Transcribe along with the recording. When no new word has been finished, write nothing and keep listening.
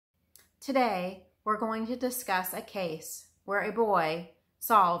Today, we're going to discuss a case where a boy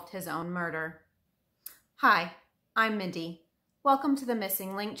solved his own murder. Hi, I'm Mindy. Welcome to the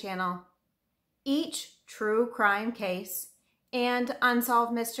Missing Link channel. Each true crime case and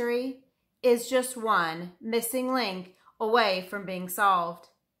unsolved mystery is just one missing link away from being solved.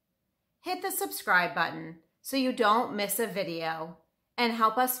 Hit the subscribe button so you don't miss a video and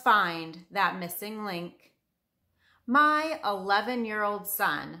help us find that missing link. My 11-year-old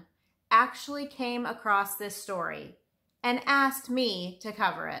son actually came across this story and asked me to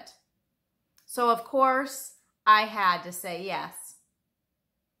cover it. So of course, I had to say yes.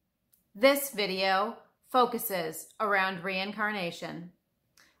 This video focuses around reincarnation.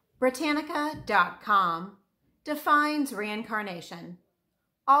 Britannica.com defines reincarnation,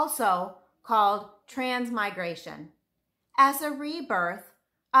 also called transmigration, as a rebirth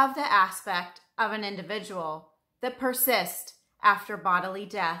of the aspect of an individual that persists after bodily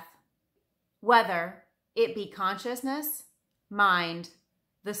death, whether it be consciousness, mind,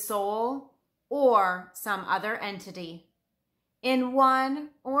 the soul, or some other entity, in one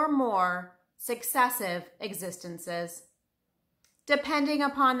or more successive existences. Depending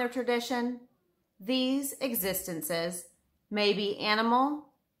upon their tradition, these existences may be animal,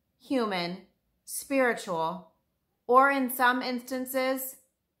 human, spiritual, or in some instances,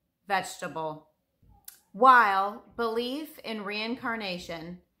 vegetable. While belief in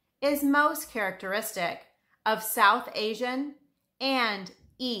reincarnation is most characteristic of South Asian and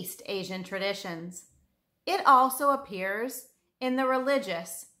East Asian traditions, it also appears in the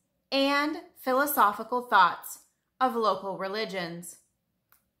religious and philosophical thoughts of local religions,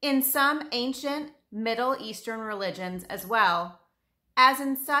 in some ancient Middle Eastern religions as well as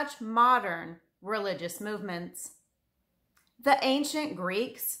in such modern religious movements. The ancient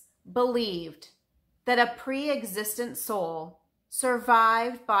Greeks believed that a pre-existent soul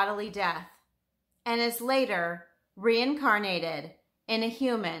survived bodily death and is later reincarnated in a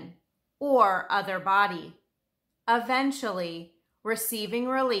human or other body, eventually receiving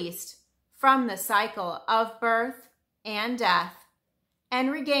release from the cycle of birth and death and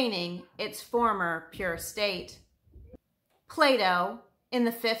regaining its former pure state. Plato, in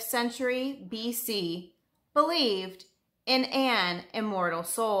the 5th century BC, believed in an immortal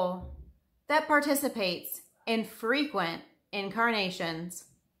soul that participates in frequent incarnations.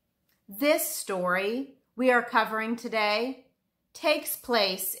 This story we are covering today takes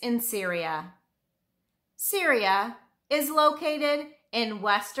place in Syria. Syria is located in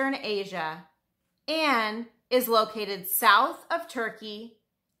Western Asia and is located south of Turkey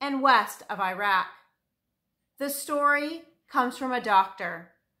and west of Iraq. The story comes from a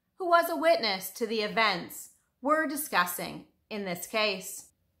doctor who was a witness to the events we're discussing in this case.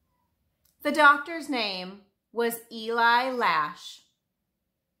 The doctor's name was Eli Lash.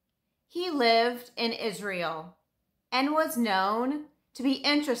 He lived in Israel and was known to be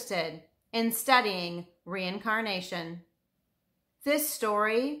interested in studying reincarnation. This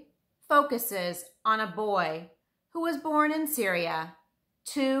story focuses on a boy who was born in Syria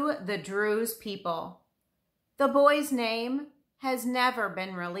to the Druze people. The boy's name has never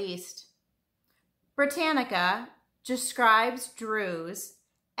been released. Britannica describes Druze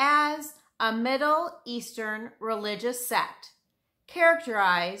as a Middle Eastern religious sect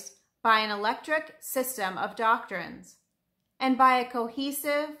characterized by an eclectic system of doctrines and by a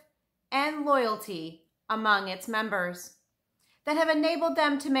cohesive and loyalty among its members that have enabled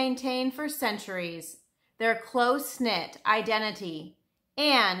them to maintain for centuries their close-knit identity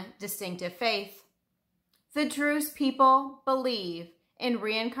and distinctive faith. The Druze people believe in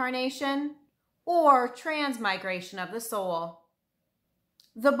reincarnation or transmigration of the soul.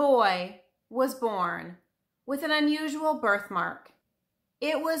 The boy was born with an unusual birthmark.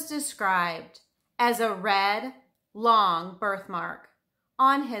 It was described as a red, long birthmark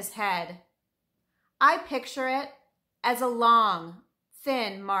on his head. I picture it as a long,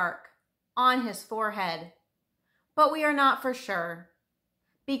 thin mark on his forehead, but we are not for sure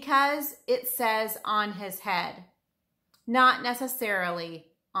because it says on his head, not necessarily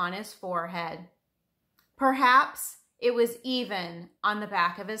on his forehead. Perhaps it was even on the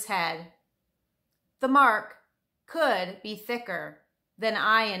back of his head. The mark could be thicker than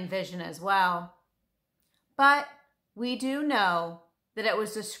I envision as well, but we do know that it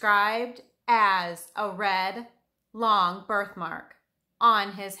was described as a red, long birthmark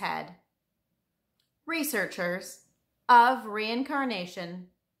on his head. Researchers of reincarnation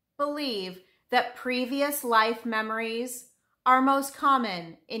believe that previous life memories are most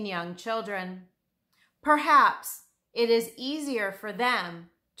common in young children. Perhaps it is easier for them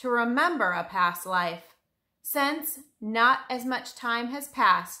to remember a past life since not as much time has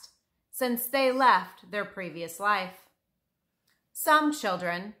passed since they left their previous life. Some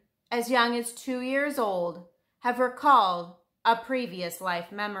children, as young as 2 years old, have recalled a previous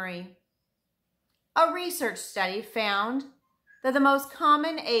life memory. A research study found that the most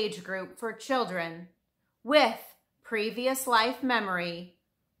common age group for children with previous life memory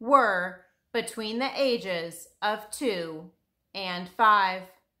were between the ages of 2 and 5.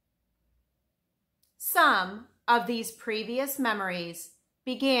 Some of these previous memories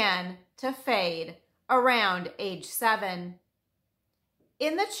began to fade around age 7.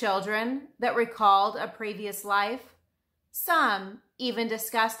 In the children that recalled a previous life, some even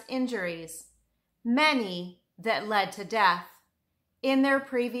discussed injuries, many that led to death, in their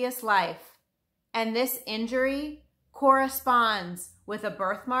previous life, and this injury corresponds with a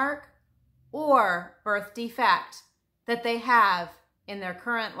birthmark or birth defect that they have in their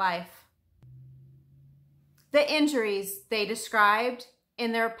current life. The injuries they described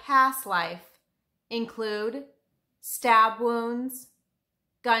in their past life include stab wounds,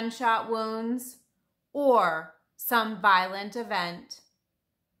 gunshot wounds, or some violent event.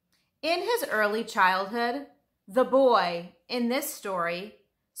 In his early childhood, the boy in this story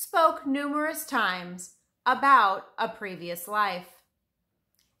spoke numerous times about a previous life.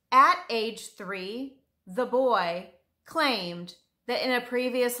 At age 3, the boy claimed that in a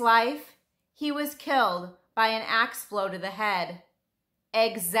previous life, he was killed by an axe blow to the head,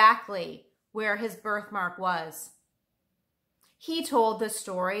 exactly where his birthmark was. He told the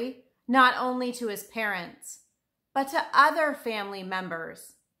story not only to his parents, but to other family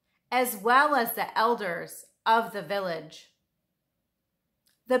members, as well as the elders of the village.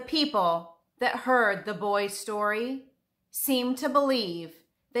 The people that heard the boy's story seemed to believe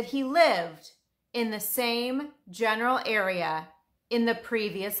that he lived in the same general area in the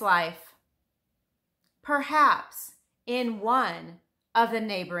previous life, perhaps in one of the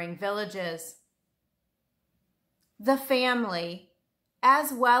neighboring villages. The family,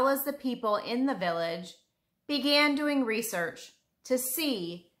 as well as the people in the village, began doing research to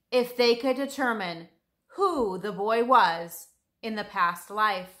see if they could determine who the boy was in the past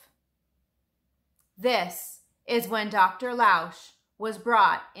life. This is when Dr. Lausch was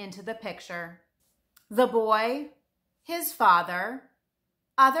brought into the picture. The boy, his father,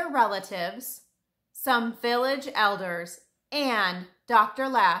 other relatives, some village elders, and Dr.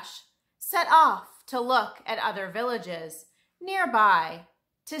 Lausch set off to look at other villages nearby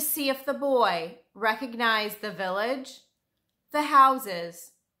to see if the boy recognized the village, the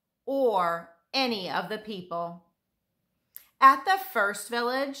houses, or any of the people. At the first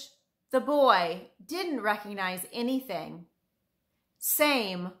village, the boy didn't recognize anything.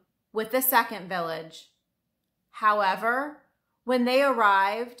 Same with the second village. However, when they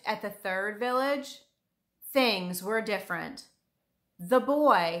arrived at the third village, things were different. The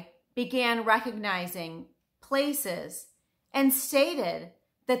boy began recognizing places and stated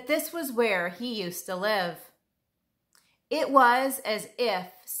that this was where he used to live. It was as if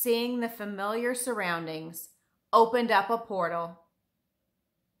seeing the familiar surroundings opened up a portal.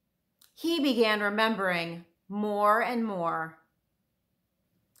 He began remembering more and more.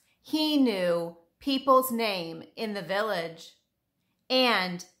 He knew people's name in the village,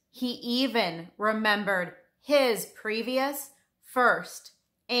 and he even remembered his previous first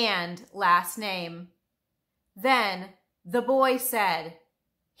and last name. Then the boy said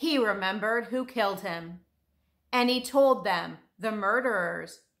he remembered who killed him, and he told them the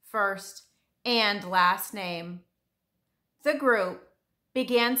murderer's first and last name. The group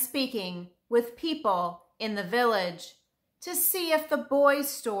began speaking with people in the village to see if the boy's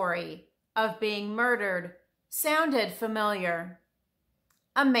story of being murdered sounded familiar.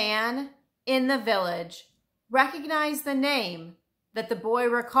 A man in the village recognized the name that the boy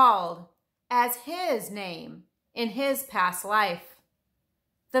recalled as his name in his past life.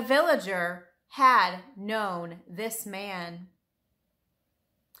 The villager had known this man.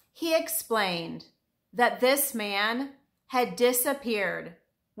 He explained that this man had disappeared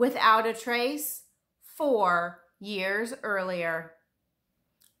without a trace 4 years earlier.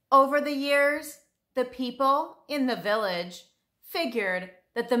 Over the years, the people in the village figured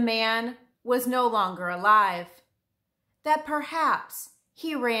that the man was no longer alive, that perhaps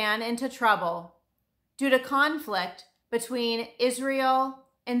he ran into trouble due to conflict between Israel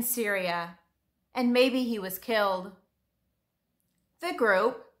and Syria, and maybe he was killed. The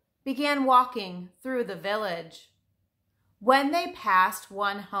group began walking through the village. When they passed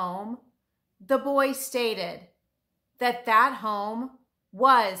one home, the boy stated that that home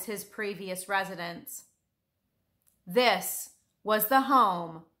was his previous residence. This was the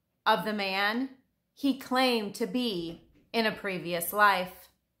home of the man he claimed to be in a previous life.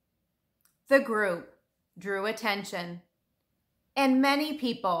 The group drew attention, and many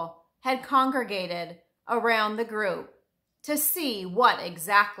people had congregated around the group to see what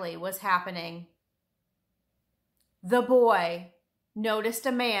exactly was happening. The boy noticed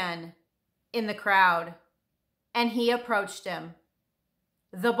a man in the crowd, and he approached him.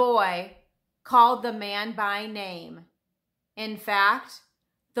 The boy called the man by name. In fact,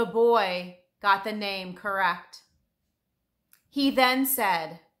 the boy got the name correct. He then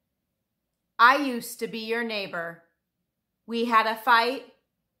said, "I used to be your neighbor. We had a fight,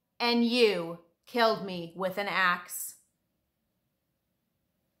 and you killed me with an axe."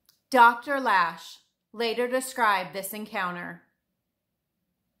 Dr. Lash later described this encounter.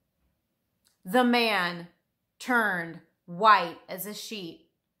 The man turned white as a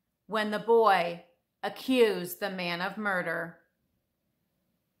sheet when the boy accused the man of murder.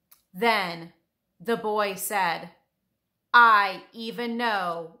 Then the boy said, "I even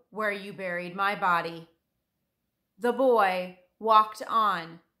know where you buried my body." The boy walked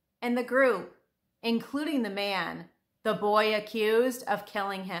on, and the group, including the man the boy accused of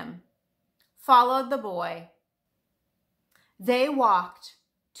killing him, followed the boy. They walked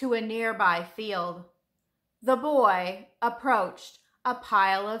to a nearby field. The boy approached a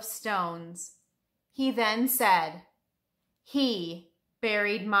pile of stones. He then said, "He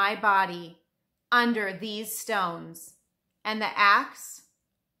buried my body under these stones, and the axe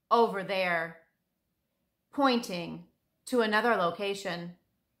over there," pointing to another location.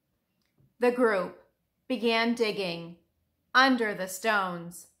 The group began digging under the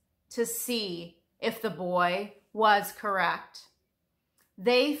stones to see if the boy was correct.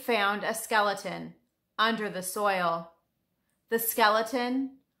 They found a skeleton under the soil. The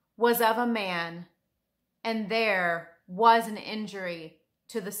skeleton was of a man, and there was an injury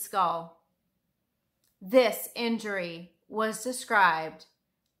to the skull. This injury was described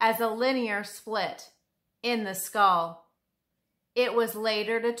as a linear split in the skull. It was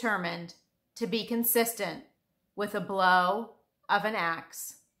later determined to be consistent with a blow of an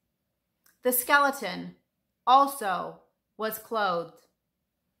axe. The skeleton also was clothed.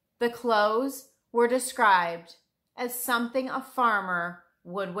 The clothes were described as something a farmer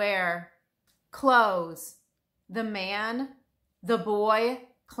would wear. Clothes the man, the boy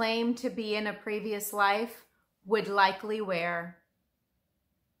claimed to be in a previous life, would likely wear.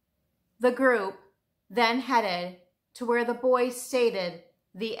 The group then headed to where the boy stated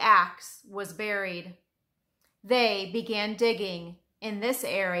the axe was buried. They began digging in this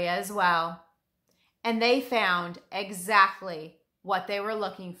area as well, and they found exactly what they were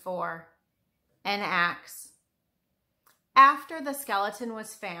looking for: an axe. After the skeleton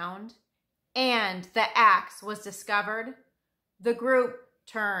was found and the axe was discovered, the group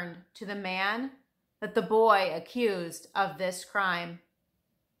turned to the man that the boy accused of this crime.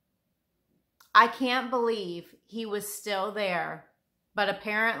 I can't believe he was still there, but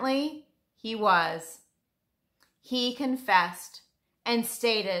apparently he was. He confessed and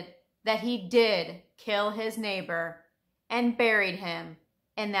stated that he did kill his neighbor and buried him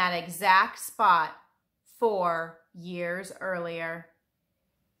in that exact spot 4 years earlier.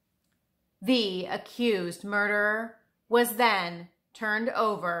 The accused murderer was then turned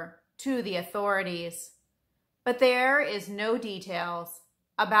over to the authorities, but there is no details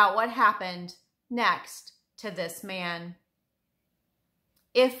about what happened next to this man.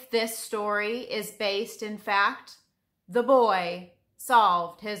 If this story is based in fact, the boy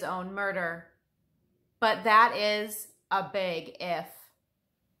solved his own murder, but that is a big if.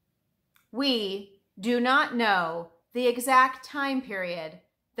 We do not know the exact time period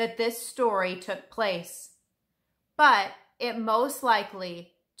that this story took place, but it most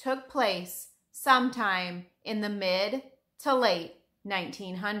likely took place sometime in the mid to late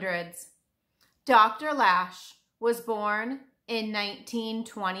 1900s. Dr. Lash was born in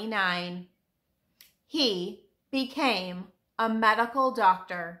 1929. He became a medical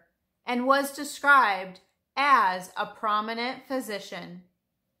doctor and was described as a prominent physician.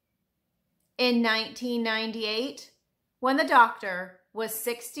 In 1998, when the doctor was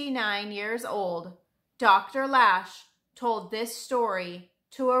 69 years old, Dr. Lash told this story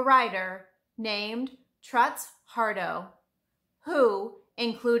to a writer named Trutz Hardo, who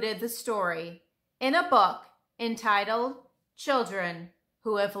included the story in a book entitled Children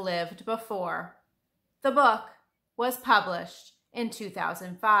Who Have Lived Before. The book was published in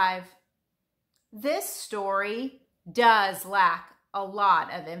 2005. This story does lack a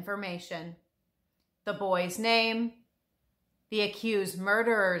lot of information. The boy's name, the accused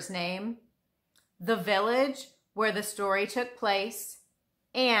murderer's name, the village where the story took place,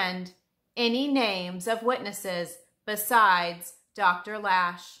 and any names of witnesses besides Dr.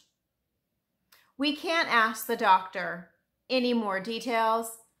 Lash. We can't ask the doctor any more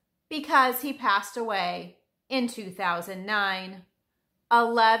details because he passed away in 2009,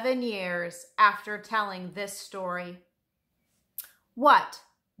 11 years after telling this story. What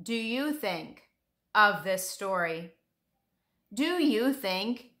do you think of this story? Do you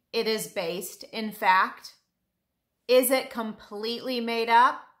think it is based in fact? Is it completely made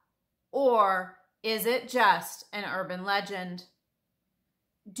up, or is it just an urban legend?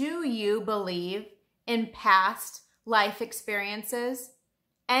 Do you believe in past life experiences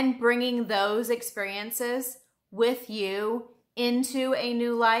and bringing those experiences with you into a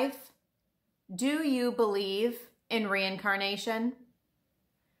new life? Do you believe in reincarnation?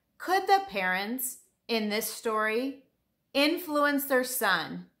 Could the parents in this story influence their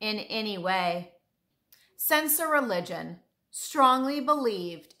son in any way? Since the religion strongly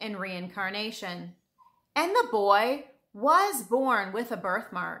believed in reincarnation, and the boy was born with a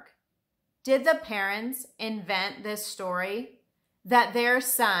birthmark, did the parents invent this story that their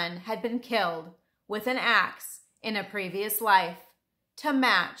son had been killed with an axe in a previous life to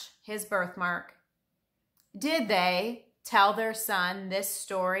match his birthmark? Did they tell their son this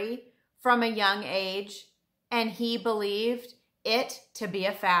story from a young age and he believed it to be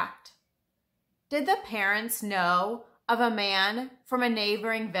a fact? Did the parents know of a man from a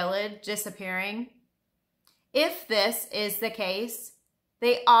neighboring village disappearing? If this is the case,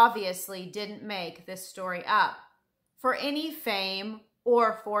 they obviously didn't make this story up for any fame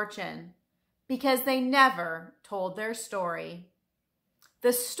or fortune, because they never told their story.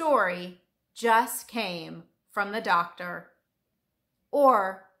 The story just came from the doctor.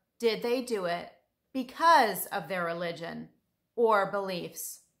 Or did they do it because of their religion or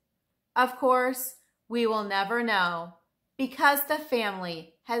beliefs? Of course, we will never know, because the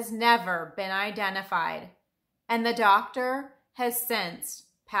family has never been identified and the doctor has since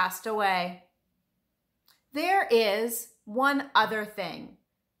passed away. There is one other thing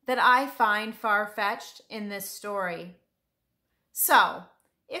that I find far-fetched in this story. So,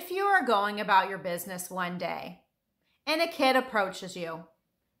 if you are going about your business one day and a kid approaches you,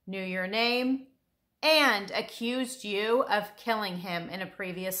 knew your name, and accused you of killing him in a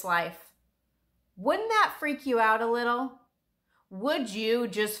previous life, wouldn't that freak you out a little? Would you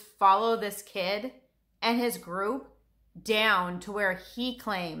just follow this kid and his group down to where he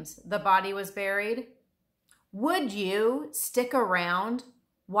claims the body was buried? Would you stick around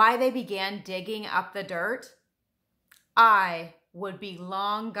while they began digging up the dirt? I would be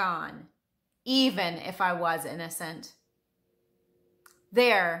long gone, even if I was innocent.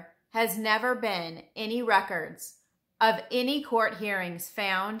 There has never been any records of any court hearings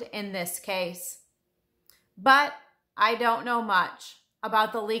found in this case. But I don't know much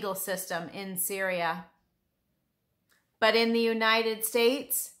about the legal system in Syria. But in the United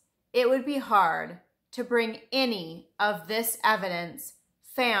States, it would be hard to bring any of this evidence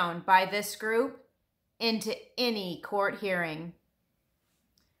found by this group into any court hearing,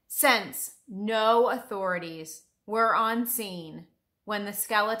 since no authorities were on scene when the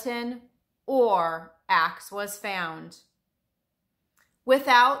skeleton or axe was found.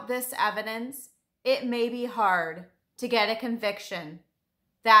 Without this evidence, it may be hard to get a conviction.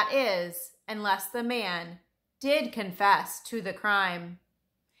 That is, unless the man did confess to the crime.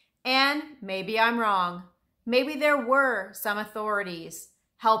 And maybe I'm wrong. Maybe there were some authorities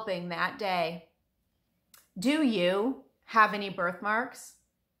helping that day. Do you have any birthmarks?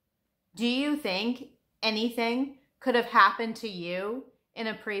 Do you think anything could have happened to you in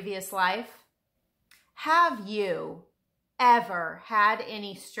a previous life? Have you ever had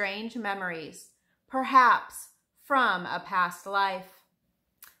any strange memories, perhaps from a past life?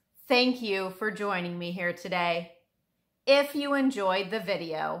 Thank you for joining me here today. If you enjoyed the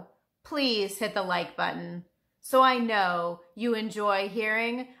video, please hit the like button so I know you enjoy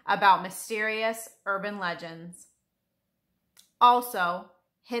hearing about mysterious urban legends. Also,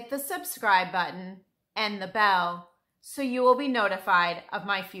 hit the subscribe button and the bell so you will be notified of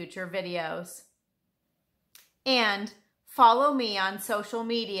my future videos. And follow me on social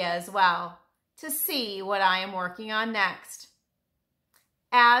media as well to see what I am working on next.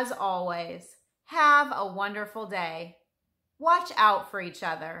 As always, have a wonderful day. Watch out for each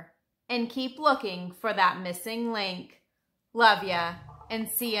other and keep looking for that missing link. Love ya, and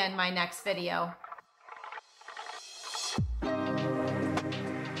see ya in my next video.